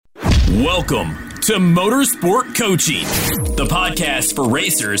Welcome to Motorsport Coaching, the podcast for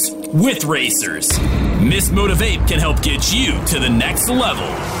racers with racers. Miss Motivate can help get you to the next level.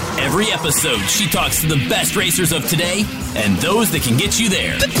 Every episode, she talks to the best racers of today and those that can get you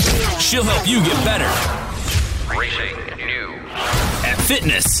there. She'll help you get better. Racing news. At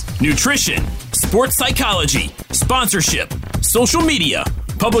fitness, nutrition, sports psychology, sponsorship, social media,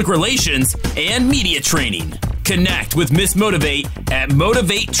 public relations, and media training. Connect with Miss Motivate at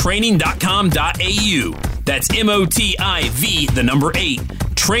motivatetraining.com.au. That's MOTIV, 8,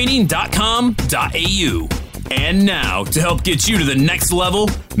 training.com.au. And now, to help get you to the next level,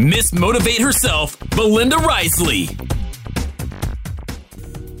 Miss Motivate herself, Belinda Risley.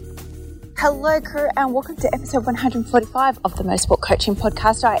 Hello, crew, and welcome to episode 145 of the Motorsport Coaching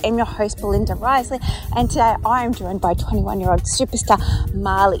Podcast. I am your host, Belinda Risley, and today I am joined by 21-year-old superstar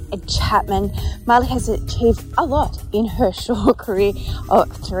Marley Chapman. Marley has achieved a lot in her short career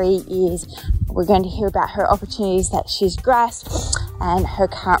of 3 years. We're going to hear about her opportunities that she's grasped and her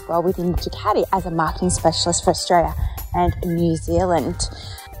current role within Ducati as a marketing specialist for Australia and New Zealand.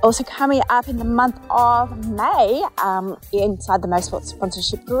 Also coming up in the month of May, inside the Motorsport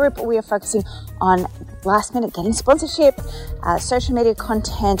Sponsorship Group, we are focusing on last minute getting sponsorship, social media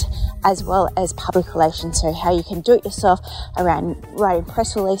content, as well as public relations. So how you can do it yourself around writing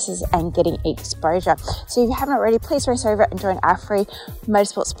press releases and getting exposure. So if you haven't already, please race over and join our free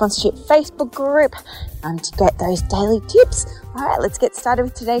Motorsport Sponsorship Facebook group to get those daily tips. All right, let's get started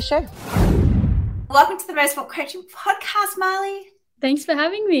with today's show. Welcome to the Motorsport Coaching Podcast, Marley. Thanks for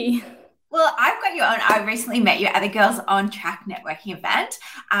having me. Well, I've got you on. I recently met you at the Girls on Track networking event,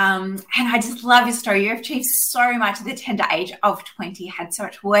 and I just love your story. You've achieved so much at the tender age of 20, had so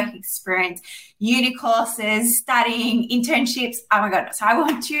much work experience, uni courses, studying, internships. Oh my God. So I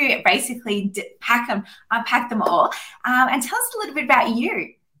want to basically unpack them all, and tell us a little bit about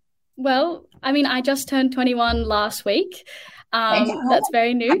you. Well, I mean, I just turned 21 last week. That's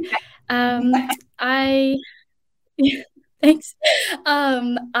very new. Thanks.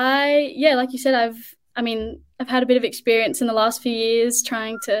 Like you said, I've had a bit of experience in the last few years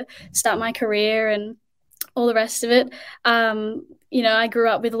trying to start my career and all the rest of it. I grew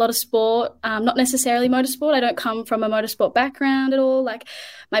up with a lot of sport, not necessarily motorsport. I don't come from a motorsport background at all. Like,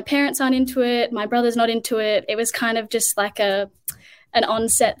 my parents aren't into it. My brother's not into it. It was kind of just like an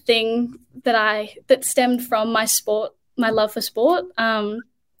onset thing that stemmed from my love for sport.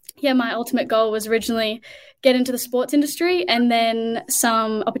 My ultimate goal was originally get into the sports industry, and then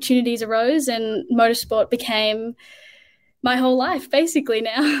some opportunities arose and motorsport became my whole life basically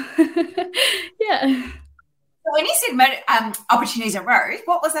now. Yeah. So when you said opportunities arose,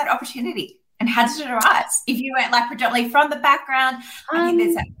 what was that opportunity and how did it arise? If you went predominantly from the background, I think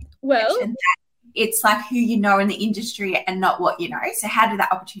there's that it's like who you know in the industry and not what you know. So how did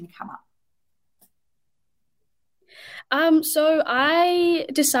that opportunity come up? So I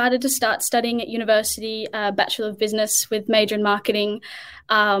decided to start studying at university, Bachelor of Business with major in marketing,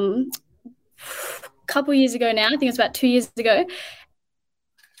 a couple years ago now. I think it was about 2 years ago.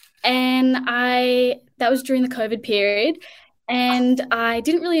 And that was during the COVID period. And I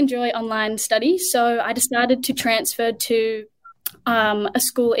didn't really enjoy online study. So I decided to transfer to a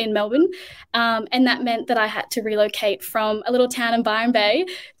school in Melbourne, and that meant that I had to relocate from a little town in Byron Bay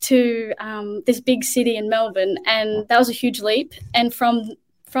to this big city in Melbourne, and that was a huge leap. And from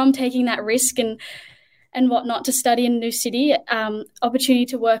taking that risk and whatnot to study in a new city, opportunity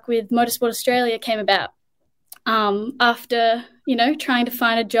to work with Motorsport Australia came about after trying to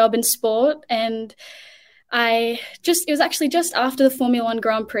find a job in sport. And it was actually just after the Formula One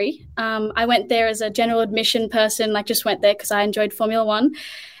Grand Prix. I went there as a general admission person, just went there because I enjoyed Formula One.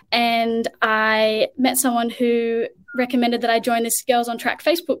 And I met someone who recommended that I join this Girls on Track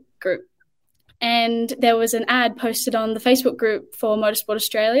Facebook group. And there was an ad posted on the Facebook group for Motorsport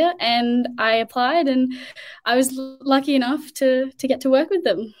Australia, and I applied, and I was lucky enough to get to work with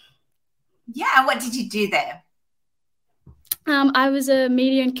them. Yeah, and what did you do there? I was a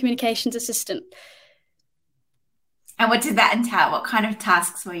media and communications assistant. And what did that entail? What kind of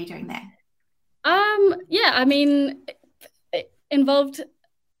tasks were you doing there? It involved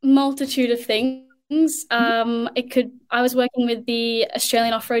multitude of things. I was working with the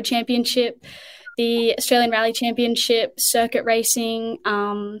Australian Off-Road Championship, the Australian Rally Championship, circuit racing.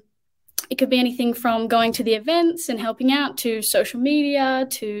 It could be anything from going to the events and helping out to social media,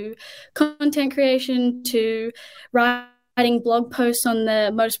 to content creation, to writing blog posts on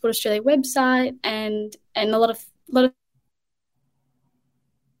the Motorsport Australia website, and a lot of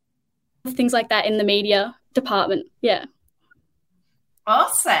things like that in the media department. Yeah.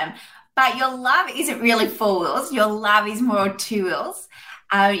 Awesome. But your love isn't really four wheels. Your love is more two wheels.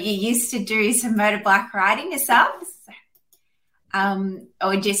 You used to do some motorbike riding yourself,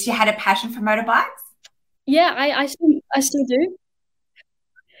 or just you had a passion for motorbikes? Yeah, I still do.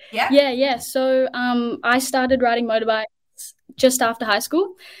 Yeah. Yeah. So I started riding motorbikes just after high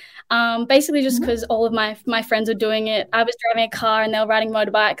school. Basically just because all of my friends were doing it. I was driving a car and they were riding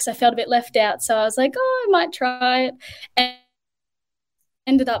motorbikes. I felt a bit left out. So I was like, oh, I might try it. And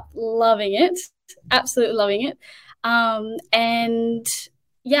ended up loving it, absolutely loving it. And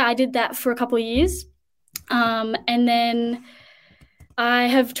yeah, I did that for a couple of years. And then I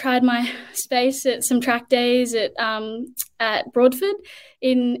have tried my space at some track days at Broadford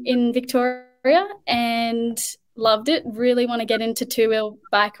in Victoria and loved it. Really want to get into two-wheel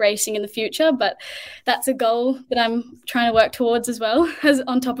bike racing in the future, but that's a goal that I'm trying to work towards as well as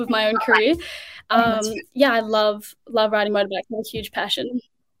on top of my own career. Yeah, I love riding motorbikes. It's a huge passion.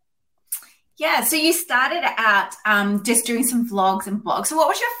 Yeah, so you started out just doing some vlogs and blogs. So what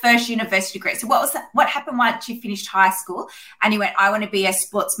was your first university degree? So what happened once you finished high school and you went, I want to be a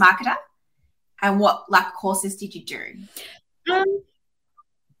sports marketer? And what courses did you do?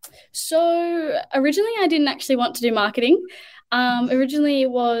 So originally I didn't actually want to do marketing. Originally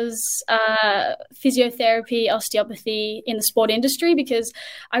it was physiotherapy, osteopathy in the sport industry because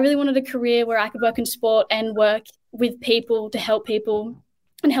I really wanted a career where I could work in sport and work with people to help people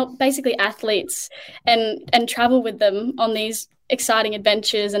and help basically athletes and travel with them on these exciting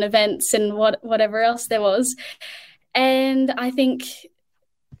adventures and events and whatever else there was. And I think,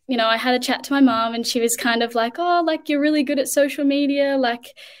 you know, I had a chat to my mom and she was kind of like, oh, like you're really good at social media. Like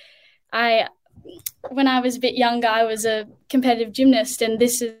when I was a bit younger, I was a competitive gymnast and I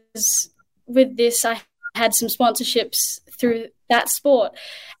had some sponsorships through that sport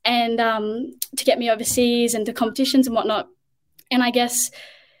and to get me overseas and to competitions and whatnot. And I guess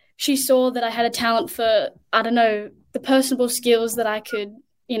she saw that I had a talent for, I don't know, the personable skills that I could,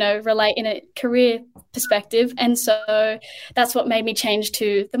 you know, relate in a career perspective. And so that's what made me change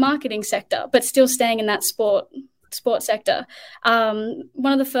to the marketing sector, but still staying in that sport sector.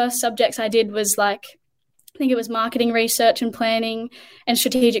 One of the first subjects I did was I think it was marketing research and planning and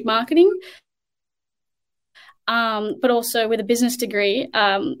strategic marketing. But also with a business degree,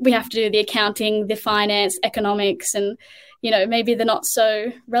 we have to do the accounting, the finance, economics, and, you know, maybe the not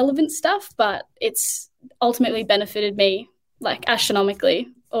so relevant stuff, but it's ultimately benefited me like astronomically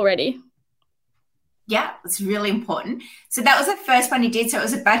already. Yeah, it's really important. So that was the first one you did. So it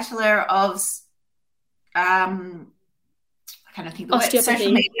was a Bachelor of, I kind of think the word,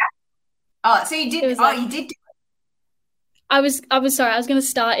 social media. Oh, so you did. You did. I was sorry. I was going to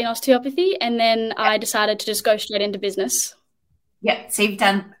start in osteopathy, and then I decided to just go straight into business. Yeah. So you've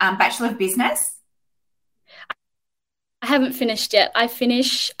done Bachelor of Business. I haven't finished yet. I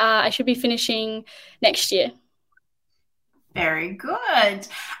should be finishing next year. Very good.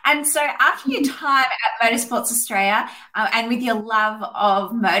 And so after your time at Motorsports Australia and with your love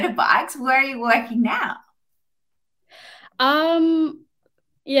of motorbikes, where are you working now?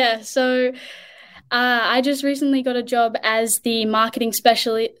 Yeah. So. I just recently got a job as the marketing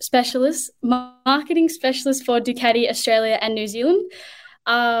specialist for Ducati Australia and New Zealand.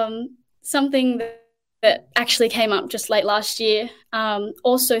 Something that actually came up just late last year,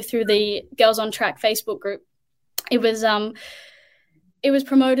 also through the Girls on Track Facebook group. It was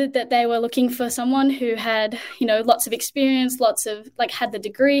promoted that they were looking for someone who had, you know, lots of experience, had the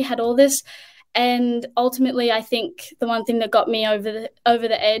degree, had all this. And ultimately, I think the one thing that got me over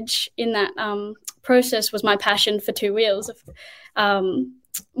the edge in that process was my passion for two wheels.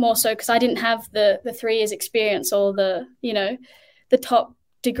 More so because I didn't have the 3 years experience or the top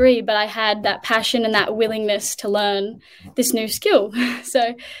degree, but I had that passion and that willingness to learn this new skill.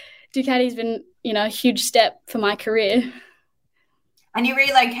 So Ducati's been, you know, a huge step for my career. And you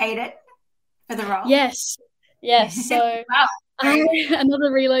relocated for the role? Yes. So wow.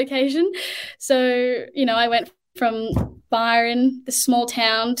 Another relocation. So, you know, I went from Byron, the small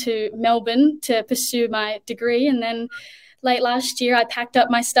town, to Melbourne to pursue my degree. And then late last year, I packed up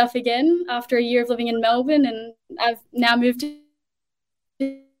my stuff again after a year of living in Melbourne. And I've now moved to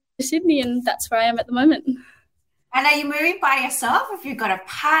Sydney, and that's where I am at the moment. And are you moving by yourself? Have you got a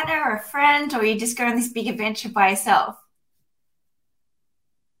partner or a friend, or are you just going on this big adventure by yourself?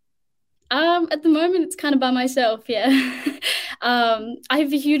 At the moment, it's kind of by myself, yeah. I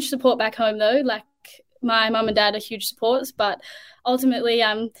have a huge support back home, though. Like, my mum and dad are huge supports, but ultimately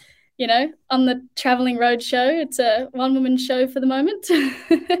I'm, you know, on the Travelling Road show. It's a one-woman show for the moment.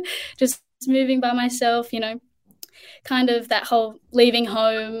 Just moving by myself, you know, kind of that whole leaving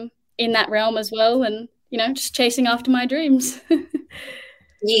home in that realm as well, and, you know, just chasing after my dreams.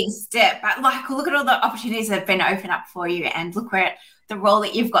 Big step. But look at all the opportunities that have been opened up for you, and look where the role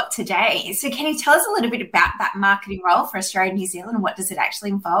that you've got today. So can you tell us a little bit about that marketing role for Australia and New Zealand, and what does it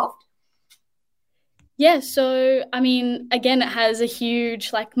actually involve? Yeah, so I mean, again, it has a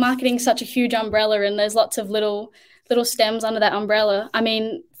huge, like, marketing is such a huge umbrella, and there's lots of little stems under that umbrella. I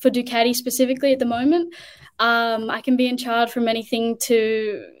mean, for Ducati specifically at the moment, I can be in charge from anything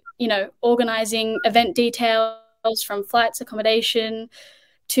to, you know, organising event details, from flights, accommodation,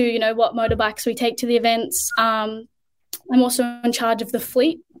 to, you know, what motorbikes we take to the events. I'm also in charge of the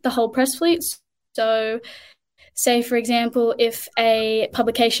fleet, the whole press fleet. So say, for example, if a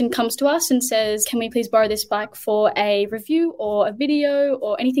publication comes to us and says, can we please borrow this bike for a review or a video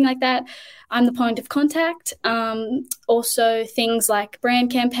or anything like that, I'm the point of contact. Also things like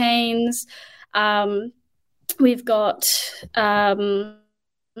brand campaigns. We've got brand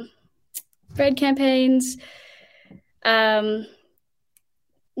campaigns,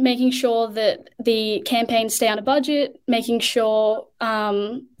 making sure that the campaigns stay on a budget, making sure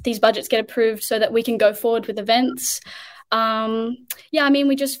these budgets get approved so that we can go forward with events. I mean,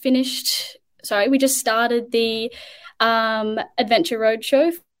 we just started the Adventure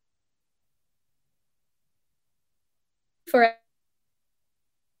Roadshow for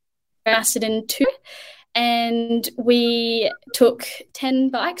Macedon 2, and we took 10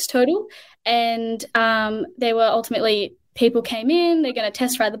 bikes total, and they were ultimately, people came in, they're going to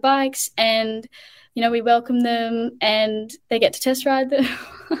test ride the bikes, and, you know, we welcome them and they get to test ride them.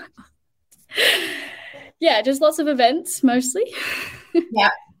 Yeah, just lots of events mostly.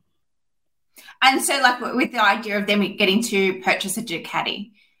 Yeah. And so, like, with the idea of them getting to purchase a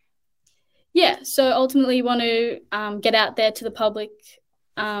Ducati. Yeah, so ultimately you want to get out there to the public,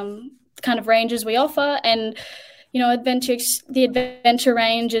 kind of ranges we offer. And, you know, the adventure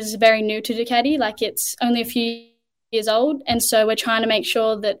range is very new to Ducati. Like, it's only a few years old, and so we're trying to make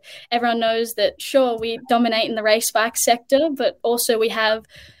sure that everyone knows that, sure, we dominate in the race bike sector, but also we have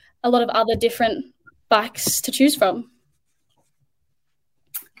a lot of other different bikes to choose from.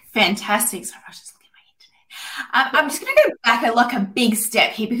 Fantastic. Sorry, I was just looking at my internet. I'm just going to go back a big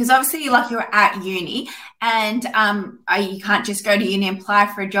step here, because obviously you're at uni, and you can't just go to uni and apply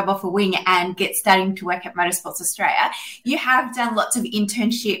for a job off a wing and get starting to work at Motorsports Australia. You have done lots of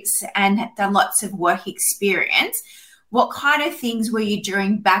internships and done lots of work experience. What kind of things were you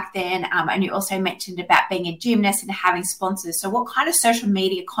doing back then? And you also mentioned about being a gymnast and having sponsors. So what kind of social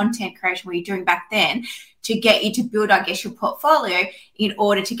media content creation were you doing back then to get you to build, I guess, your portfolio in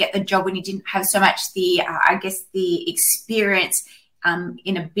order to get the job when you didn't have so much the experience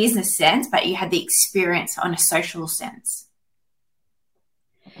in a business sense, but you had the experience on a social sense?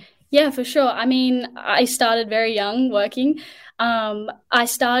 Yeah, for sure. I mean, I started very young working. I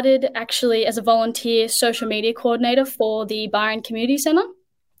started actually as a volunteer social media coordinator for the Byron Community Centre,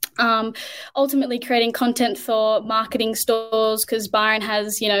 ultimately creating content for marketing stores, because Byron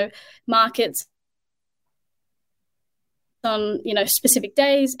has, you know, markets on, you know, specific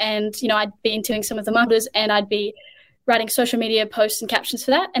days, and, you know, I'd be interviewing some of the marketers and I'd be writing social media posts and captions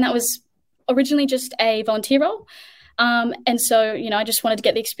for that. And that was originally just a volunteer role. And so, you know, I just wanted to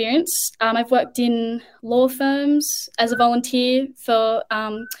get the experience. I've worked in law firms as a volunteer for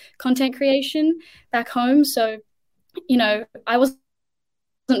content creation back home. So, you know, I wasn't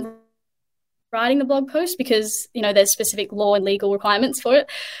writing the blog post because, you know, there's specific law and legal requirements for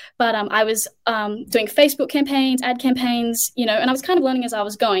it. But I was doing Facebook campaigns, ad campaigns, you know, and I was kind of learning as I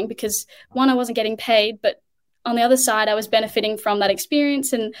was going, because, one, I wasn't getting paid, but on the other side, I was benefiting from that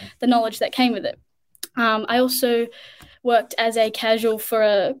experience and the knowledge that came with it. I also worked as a casual for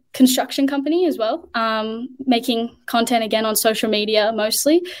a construction company as well, making content again on social media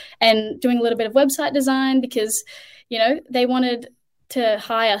mostly, and doing a little bit of website design because, you know, they wanted to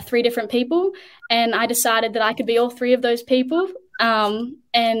hire 3 different people, and I decided that I could be all 3 of those people.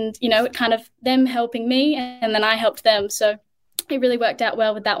 And, you know, it kind of them helping me and then I helped them. So it really worked out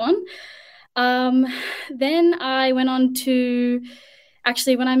well with that one. Then I went on to,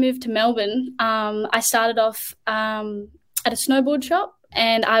 actually, when I moved to Melbourne, I started off at a snowboard shop,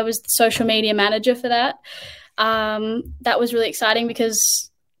 and I was the social media manager for that. That was really exciting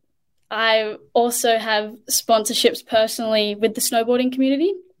because I also have sponsorships personally with the snowboarding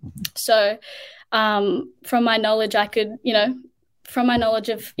community. So from my knowledge, I could, you know, from my knowledge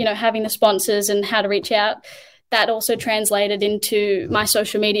of, you know, having the sponsors and how to reach out, that also translated into my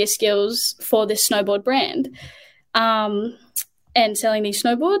social media skills for this snowboard brand, and selling these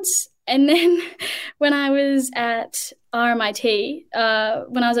snowboards. And then when I was at RMIT,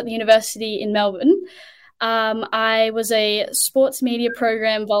 when I was at the university in Melbourne, I was a sports media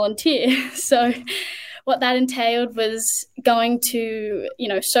program volunteer. So what that entailed was going to,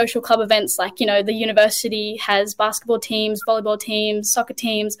 social club events like, the university has basketball teams, volleyball teams, soccer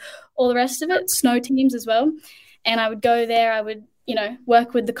teams, all the rest of it, snow teams as well. And I would go there, I would,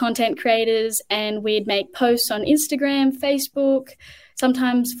 work with the content creators, and we'd make posts on Instagram, Facebook,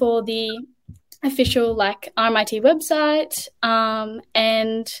 sometimes for the official RMIT website.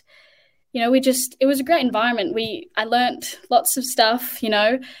 And, it was a great environment. I learnt lots of stuff,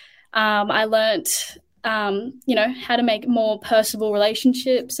 I learnt, how to make more personable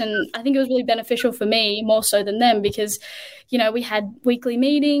relationships. And I think it was really beneficial for me more so than them because, we had weekly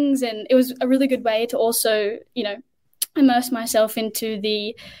meetings, and it was a really good way to also, immerse myself into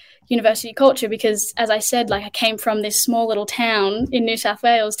the university culture because, as I said, I came from this small little town in New South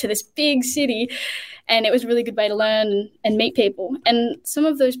Wales to this big city, and it was a really good way to learn and meet people. And some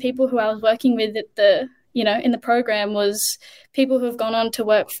of those people who I was working with at the, in the program was people who have gone on to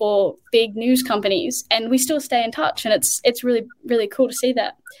work for big news companies, and we still stay in touch, and it's really, really cool to see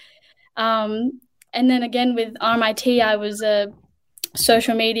that. And then again with RMIT, I was a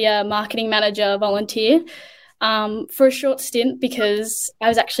social media marketing manager volunteer for a short stint because I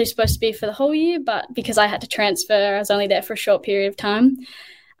was actually supposed to be for the whole year, but because I had to transfer, I was only there for a short period of time.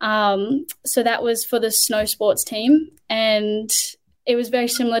 So that was for the snow sports team, and it was very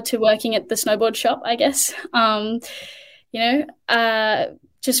similar to working at the snowboard shop, I guess.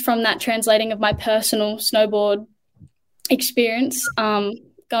 Just from that translating of my personal snowboard experience,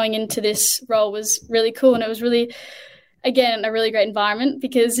 going into this role was really cool. And it was really, again, a really great environment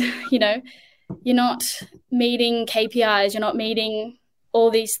because, you're not meeting KPIs, you're not meeting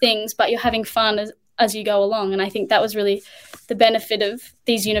all these things, but you're having fun as you go along. And I think that was really the benefit of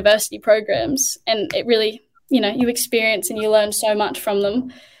these university programs. And it really, you experience and you learn so much from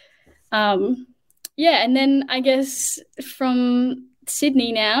them. And then I guess from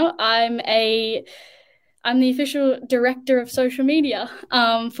Sydney now, I'm the official director of social media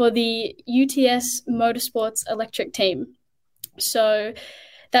for the UTS Motorsports Electric team. So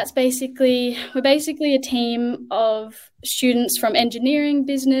we're basically a team of students from engineering,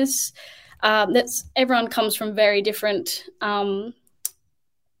 business. Everyone comes from very different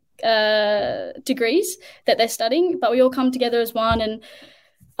degrees that they're studying, but we all come together as one. And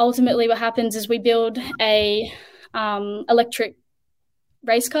ultimately what happens is we build a electric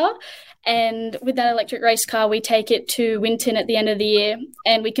race car, and with that electric race car we take it to Winton at the end of the year,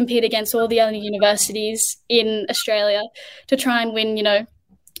 and we compete against all the other universities in Australia to try and win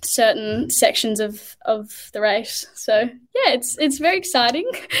certain sections of the race. So it's very exciting.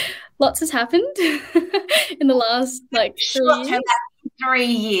 Lots has happened in the last 3 years. 3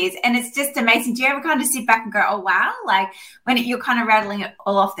 years, and it's just amazing. Do you ever kind of sit back and go, oh wow, when you're kind of rattling it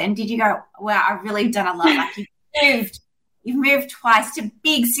all off, then did you go, wow, I've really done a lot? You've moved twice to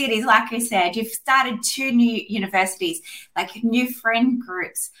big cities, like I said. You've started 2 new universities, new friend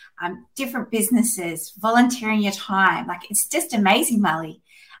groups, different businesses, volunteering your time. It's just amazing, Molly.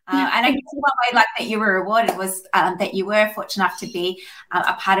 And I guess one way that you were rewarded was that you were fortunate enough to be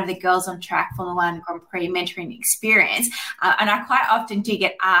a part of the Girls on Track Formula One Grand Prix mentoring experience. And I quite often do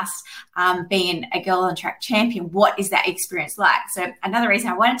get asked, being a Girl on Track champion, what is that experience like? So another reason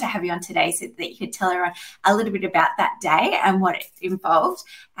I wanted to have you on today so that you could tell everyone a little bit about that day and what it involved.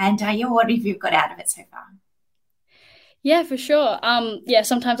 And what have you got out of it so far? Yeah, for sure.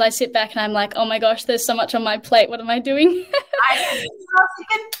 Sometimes I sit back and I'm like, oh my gosh, there's so much on my plate. What am I doing?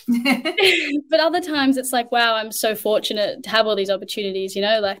 But other times it's like, wow, I'm so fortunate to have all these opportunities, and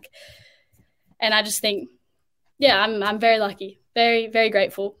I just think, I'm very lucky, very, very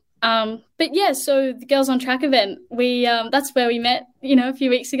grateful. So the Girls on Track event, that's where we met, a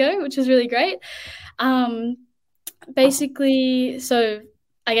few weeks ago, which was really great. Basically, so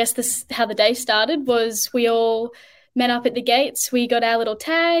I guess how the day started was we all met up at the gates. We got our little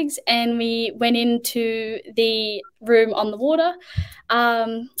tags and we went into the room on the water.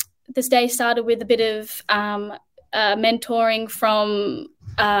 This day started with a bit of mentoring from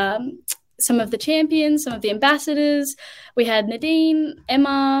some of the champions, some of the ambassadors. We had Nadine,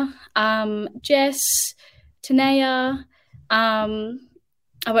 Emma, Jess, Tanea.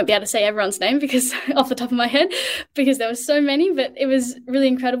 I won't be able to say everyone's name because off the top of my head, because there were so many, but it was really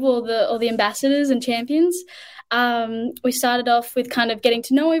incredible, all the ambassadors and champions. We started off with kind of getting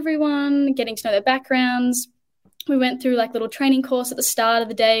to know everyone, getting to know their backgrounds. We went through little training course at the start of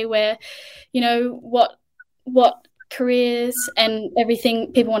the day where, what careers and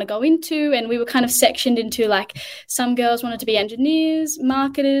everything people want to go into. And we were kind of sectioned into some girls wanted to be engineers,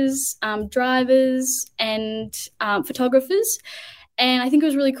 marketers, drivers, and photographers. And I think it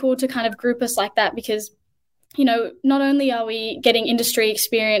was really cool to kind of group us like that because not only are we getting industry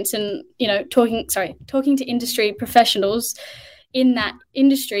experience and, talking to industry professionals in that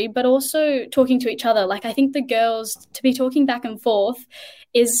industry, but also talking to each other. Like, I think the girls to be talking back and forth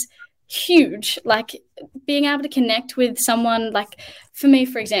is huge. Like, being able to connect with someone, like for me,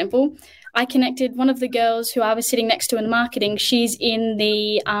 for example, I connected one of the girls who I was sitting next to in marketing. She's in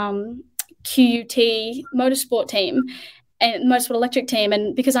the QUT motorsport team and motorsport electric team.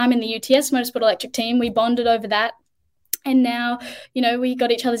 And because I'm in the UTS motorsport electric team, we bonded over that. And now, we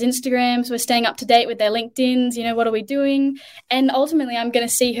got each other's Instagrams. We're staying up to date with their LinkedIns. What are we doing? And ultimately, I'm going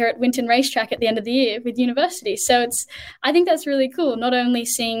to see her at Winton Racetrack at the end of the year with university. So I think that's really cool. Not only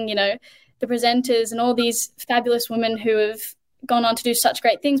seeing, the presenters and all these fabulous women who have gone on to do such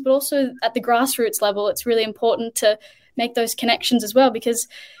great things, but also at the grassroots level, it's really important to make those connections as well, because,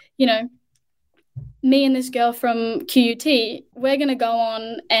 me and this girl from QUT, we're going to go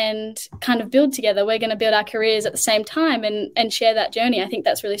on and kind of build together. We're going to build our careers at the same time and share that journey. I think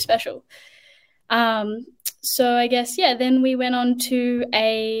that's really special. So I guess, then we went on to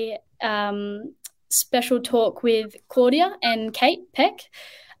a special talk with Claudia and Kate Peck.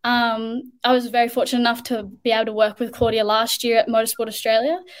 I was very fortunate enough to be able to work with Claudia last year at Motorsport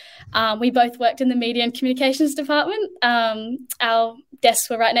Australia. We both worked in the media and communications department. Our desks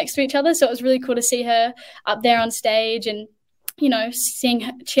were right next to each other, so it was really cool to see her up there on stage and,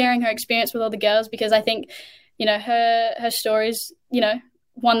 sharing her experience with all the girls, because I think, her story is,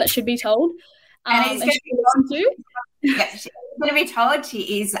 one that should be told. And it's going to be told.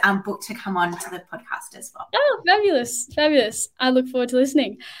 She is booked to come on to the podcast as well. Oh, fabulous. I look forward to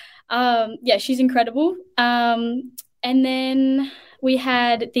listening. She's incredible. And then we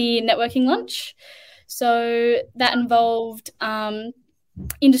had the networking lunch. So that involved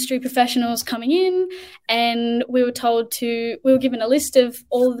industry professionals coming in, and we were given a list of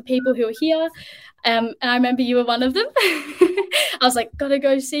all of the people who were here. And I remember you were one of them. I was like, gotta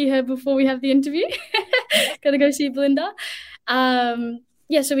go see her before we have the interview. Gotta go see Belinda.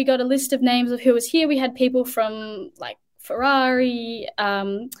 So we got a list of names of who was here. We had people from like Ferrari,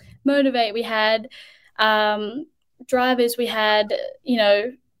 Motivate. We had drivers. We had,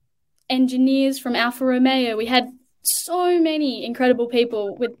 engineers from Alfa Romeo. We had so many incredible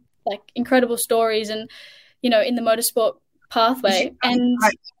people with like incredible stories and, in the motorsport pathway. And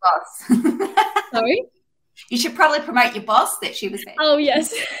sorry? You should probably promote your boss that she was there. Oh,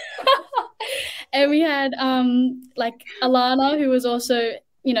 yes. And we had like Alana, who was also,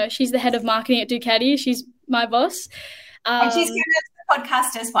 she's the head of marketing at Ducati. She's my boss. And she's going to the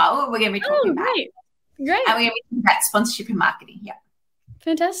podcast as well. We're going to be talking about great. And we're going to be talking about sponsorship and marketing. Yeah.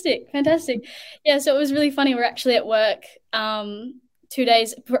 Fantastic. Yeah, so it was really funny. We're actually at work 2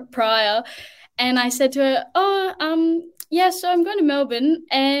 days prior, and I said to her, so I'm going to Melbourne,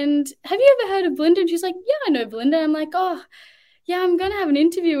 and have you ever heard of Belinda? And she's like, yeah, I know Belinda. I'm like, oh, yeah, I'm going to have an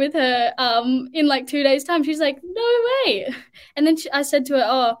interview with her in like 2 days' time. She's like, no way. And then I said to her,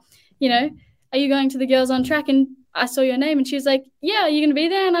 are you going to the Girls on Track? And I saw your name, and she was like, yeah, are you going to be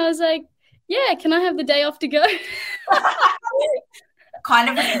there? And I was like, yeah, can I have the day off to go? Kind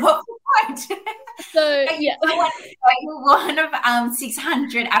of a point. So, yeah. You're one of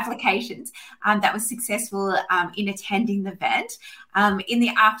 600 applications that was successful in attending the event. In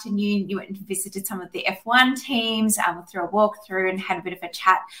the afternoon, you went and visited some of the F1 teams through a walkthrough and had a bit of a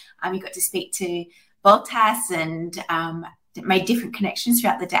chat. You got to speak to Bottas and made different connections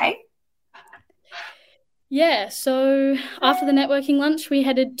throughout the day. Yeah, so after the networking lunch, we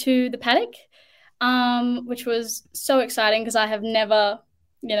headed to the paddock, which was so exciting because I have never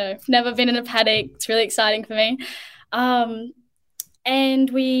been in a paddock. It's really exciting for me. And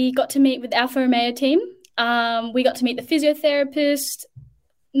we got to meet with the Alfa Romeo team. We got to meet the physiotherapist,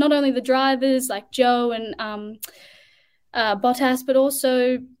 not only the drivers like Joe and Bottas, but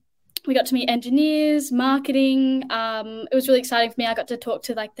also we got to meet engineers, marketing. It was really exciting for me. I got to talk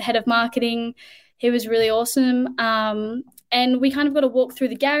to like the head of marketing. He was really awesome. And we kind of got to walk through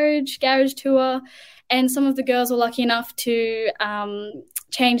the garage tour. And some of the girls were lucky enough to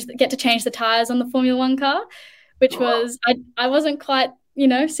get to change the tyres on the Formula One car, which was, I wasn't quite,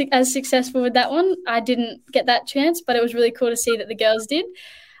 as successful with that one. I didn't get that chance, but it was really cool to see that the girls did.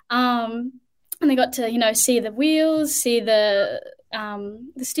 And they got to, see the wheels, see the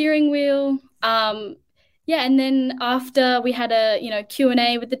steering wheel. And then after we had a,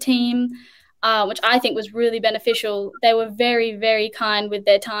 Q&A with the team, which I think was really beneficial. They were very, very kind with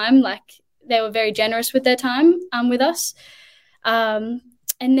their time. Like, they were very generous with their time with us. And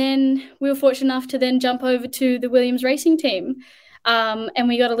then we were fortunate enough to then jump over to the Williams racing team. And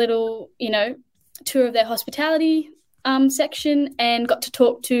we got a little, tour of their hospitality section and got to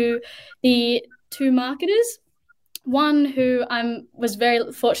talk to the two marketers. One who I was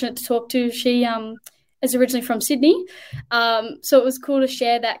very fortunate to talk to, she is originally from Sydney. So it was cool to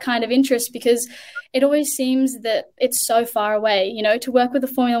share that kind of interest, because it always seems that it's so far away, to work with a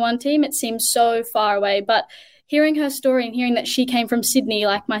Formula One team, it seems so far away. But hearing her story and hearing that she came from Sydney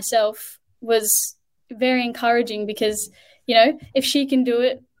like myself was very encouraging, because, if she can do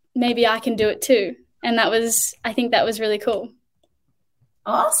it, maybe I can do it too. And I think that was really cool.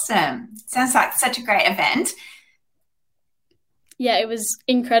 Awesome. Sounds like such a great event. Yeah, it was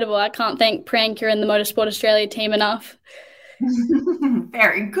incredible. I can't thank Priyanka and the Motorsport Australia team enough.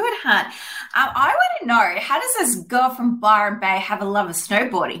 Very good, Hunt. I want to know, how does this girl from Byron Bay have a love of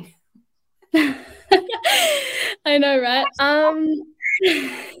snowboarding? I know, right?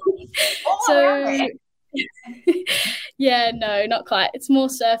 Yeah, no, not quite. It's more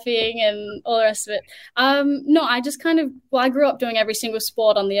surfing and all the rest of it. No, I just I grew up doing every single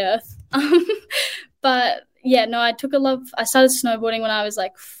sport on the earth. But yeah, no, I started snowboarding when I was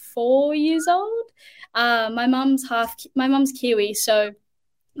like 4 years old. My mum's Kiwi, so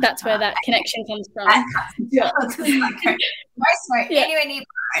that's where that connection comes from. Anywhere near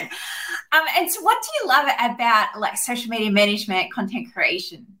Byron. And so what do you love about like social media management, content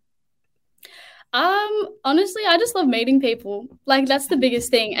creation? Honestly, I just love meeting people. Like, that's the biggest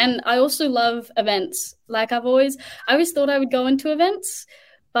thing. And I also love events. Like, I always thought I would go into events,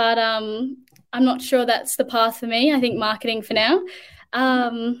 but I'm not sure that's the path for me. I think marketing for now.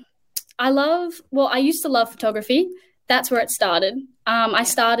 I used to love photography. That's where it started. I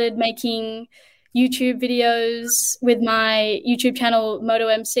started making YouTube videos with my YouTube channel, Moto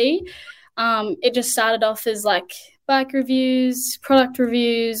MC. It just started off as like bike reviews, product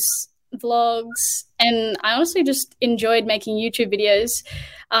reviews, vlogs, and I honestly just enjoyed making YouTube videos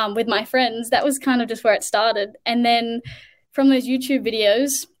with my friends. That was kind of just where it started. And then from those YouTube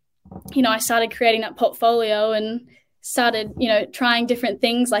videos, I started creating that portfolio and started, trying different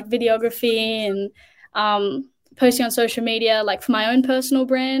things like videography and posting on social media, like for my own personal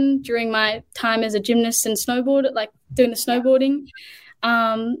brand during my time as a gymnast and snowboard, like doing the snowboarding.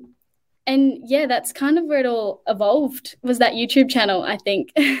 And yeah, that's kind of where it all evolved, was that YouTube channel, I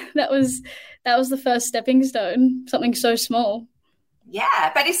think. that was the first stepping stone, something so small.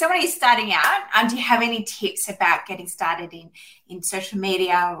 Yeah, but if somebody is starting out, do you have any tips about getting started in social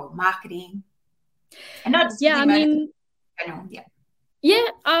media or marketing? And not just general.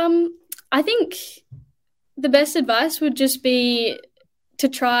 I think the best advice would just be to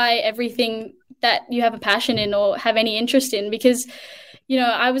try everything that you have a passion in or have any interest in, because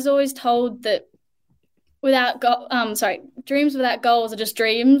I was always told that dreams without goals are just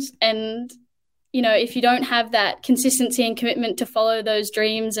dreams. And, if you don't have that consistency and commitment to follow those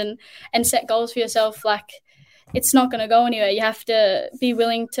dreams and set goals for yourself, like, it's not going to go anywhere. You have to be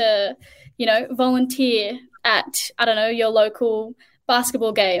willing to, volunteer at, your local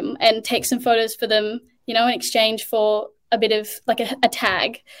basketball game and take some photos for them, in exchange for a bit of like a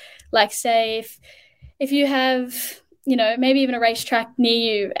tag. Like, say if you have, maybe even a racetrack near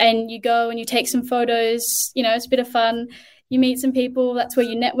you and you go and you take some photos, it's a bit of fun. You meet some people, that's where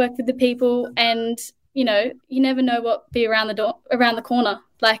you network with the people, and, you never know what will be around the corner.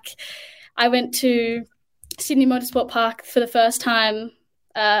 Like, I went to Sydney Motorsport Park for the first time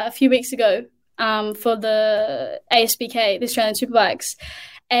a few weeks ago for the ASBK, the Australian Superbikes.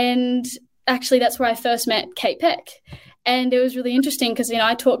 And actually that's where I first met Kate Peck. And it was really interesting because,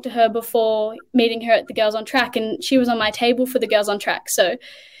 I talked to her before meeting her at the Girls on Track, and she was on my table for the Girls on Track. So,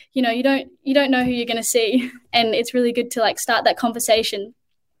 you don't know who you're going to see, and it's really good to like start that conversation.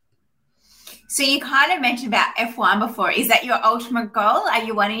 So you kind of mentioned about F1 before. Is that your ultimate goal? Are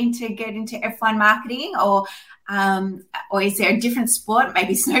you wanting to get into F1 marketing, or is there a different sport,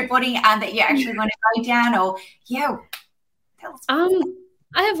 maybe snowboarding, that you actually want to go down? Or tell us.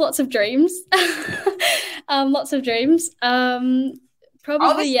 I have lots of dreams. Lots of dreams. Probably,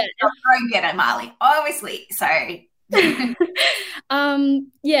 obviously, yeah. Go get it, Marley. Obviously, so.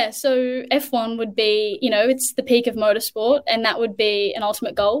 So F1 would be, it's the peak of motorsport, and that would be an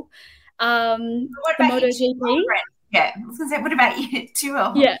ultimate goal. What about MotoGP? Yeah, I was going to say, what about you too?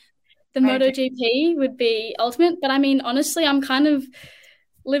 Yeah, the MotoGP would be ultimate, but I mean, honestly, I'm kind of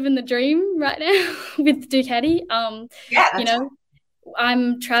living the dream right now with Ducati.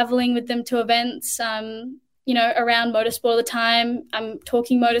 I'm traveling with them to events, around motorsport all the time. I'm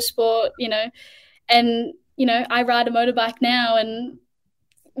talking motorsport, and, I ride a motorbike now, and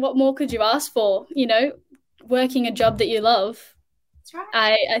what more could you ask for, working a job that you love? That's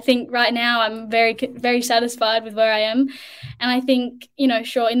right. I think right now I'm very, very satisfied with where I am. And I think,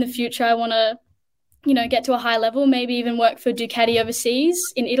 sure, in the future I want to, get to a high level, maybe even work for Ducati overseas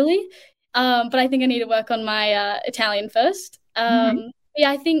in Italy. But I think I need to work on my Italian first. Yeah,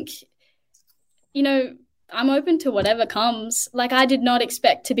 I think, I'm open to whatever comes. Like, I did not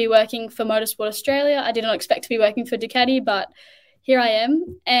expect to be working for Motorsport Australia. I did not expect to be working for Ducati, but here I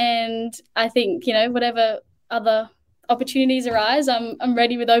am. And I think, whatever other opportunities arise, I'm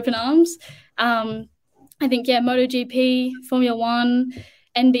ready with open arms. I think, MotoGP, Formula One,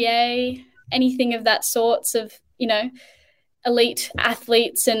 NBA, anything of that sorts of, elite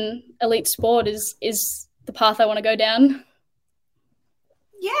athletes and elite sport is the path I want to go down.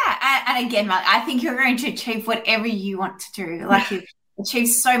 Yeah, and again, I think you're going to achieve whatever you want to do. Like, you've achieved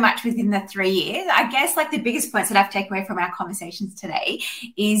so much within the 3 years. I guess, like, the biggest points that I've taken away from our conversations today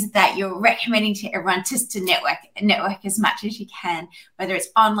is that you're recommending to everyone just to network as much as you can, whether it's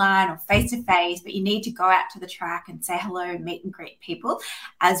online or face-to-face, but you need to go out to the track and say hello, meet and greet people,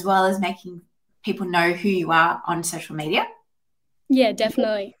 as well as making people know who you are on social media. Yeah,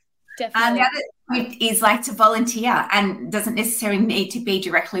 definitely. The other point is, like, to volunteer, and doesn't necessarily need to be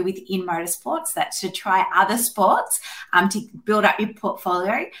directly within motorsports. That's to try other sports to build up your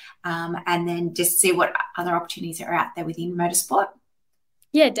portfolio, and then just see what other opportunities are out there within motorsport.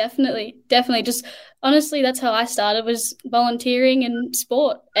 Yeah, definitely. Just honestly, that's how I started, was volunteering in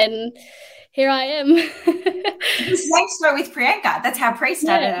sport, and here I am. Same story with Priyanka. That's how Pri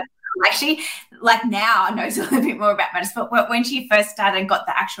started. Yeah. Actually, like, now knows a little bit more about motorsport. But when she first started and got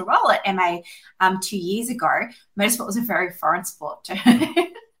the actual role at MA 2 years ago, motorsport was a very foreign sport to her.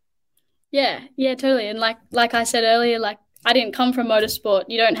 Yeah, totally. And like I said earlier, like, I didn't come from motorsport.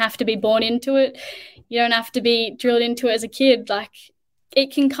 You don't have to be born into it. You don't have to be drilled into it as a kid. Like,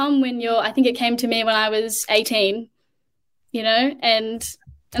 it can come I think it came to me when I was 18, and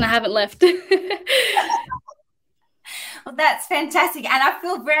I haven't left. Well, that's fantastic. And I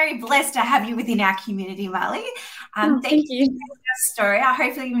feel very blessed to have you within our community, Marley. Thank you for your story. I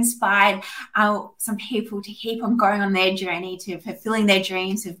hopefully you've inspired some people to keep on going on their journey to fulfilling their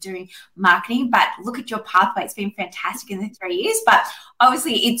dreams of doing marketing. But look at your pathway. It's been fantastic in the 3 years. But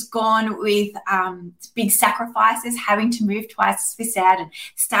obviously it's gone with big sacrifices, having to move twice, Swiss out, and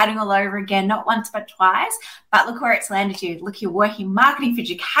starting all over again, not once but twice. But look where it's landed you. Look, you're working marketing for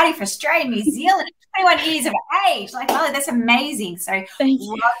Ducati, for Australia, New Zealand, 21 years of age. Like, Molly, that's amazing. So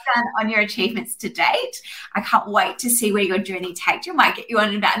well done on your achievements to date. I can't wait to see where your journey takes you. I might get you on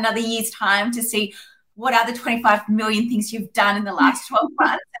in about another year's time to see what other 25 million things you've done in the last 12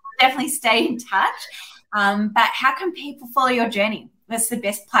 months. We'll definitely stay in touch. But how can people follow your journey? What's the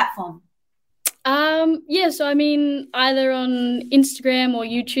best platform? So I mean, either on Instagram or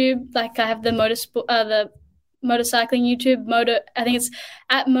YouTube. Like, I have the motorcycling YouTube, I think it's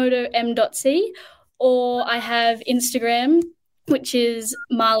at motom.c, or I have Instagram, which is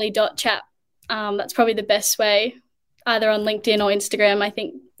marley.chap. That's probably the best way, either on LinkedIn or Instagram, I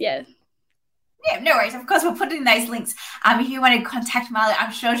think. Yeah, no worries. Of course, we'll put in those links. If you want to contact Marley,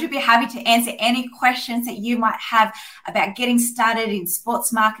 I'm sure she'll be happy to answer any questions that you might have about getting started in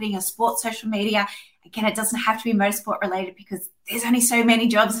sports marketing or sports social media. Again, it doesn't have to be motorsport related, because there's only so many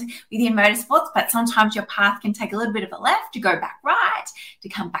jobs within motorsports, but sometimes your path can take a little bit of a left to go back right, to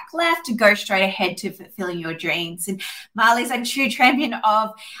come back left, to go straight ahead to fulfilling your dreams. And Marley's a true champion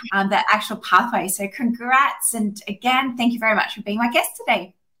of that actual pathway. So congrats. And again, thank you very much for being my guest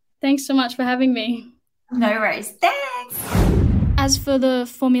today. Thanks so much for having me. No worries. Thanks. As for the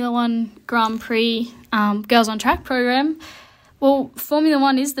Formula One Grand Prix Girls on Track program, well, Formula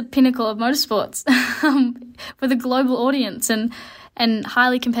One is the pinnacle of motorsports with a global audience and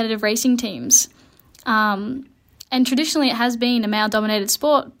highly competitive racing teams. And traditionally it has been a male-dominated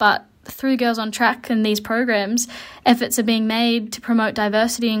sport, but through Girls on Track and these programs, efforts are being made to promote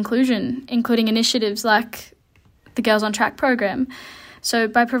diversity and inclusion, including initiatives like the Girls on Track program. So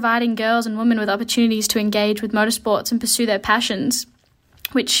by providing girls and women with opportunities to engage with motorsports and pursue their passions,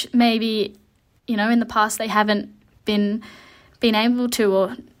 which maybe, in the past they haven't been able to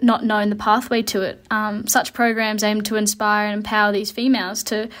or not known the pathway to it. Such programs aim to inspire and empower these females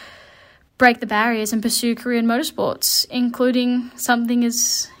to break the barriers and pursue career in motorsports, including something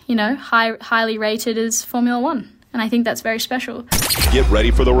as, highly rated as Formula One. And I think that's very special. Get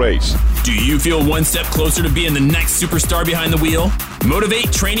ready for the race. Do you feel one step closer to being the next superstar behind the wheel?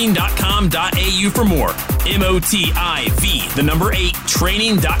 MotivateTraining.com.au for more. MOTIV, 8,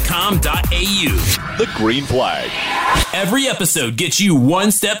 training.com.au. The green flag. Every episode gets you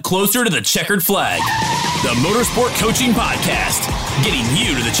one step closer to the checkered flag. The Motorsport Coaching Podcast, getting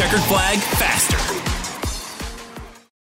you to the checkered flag faster.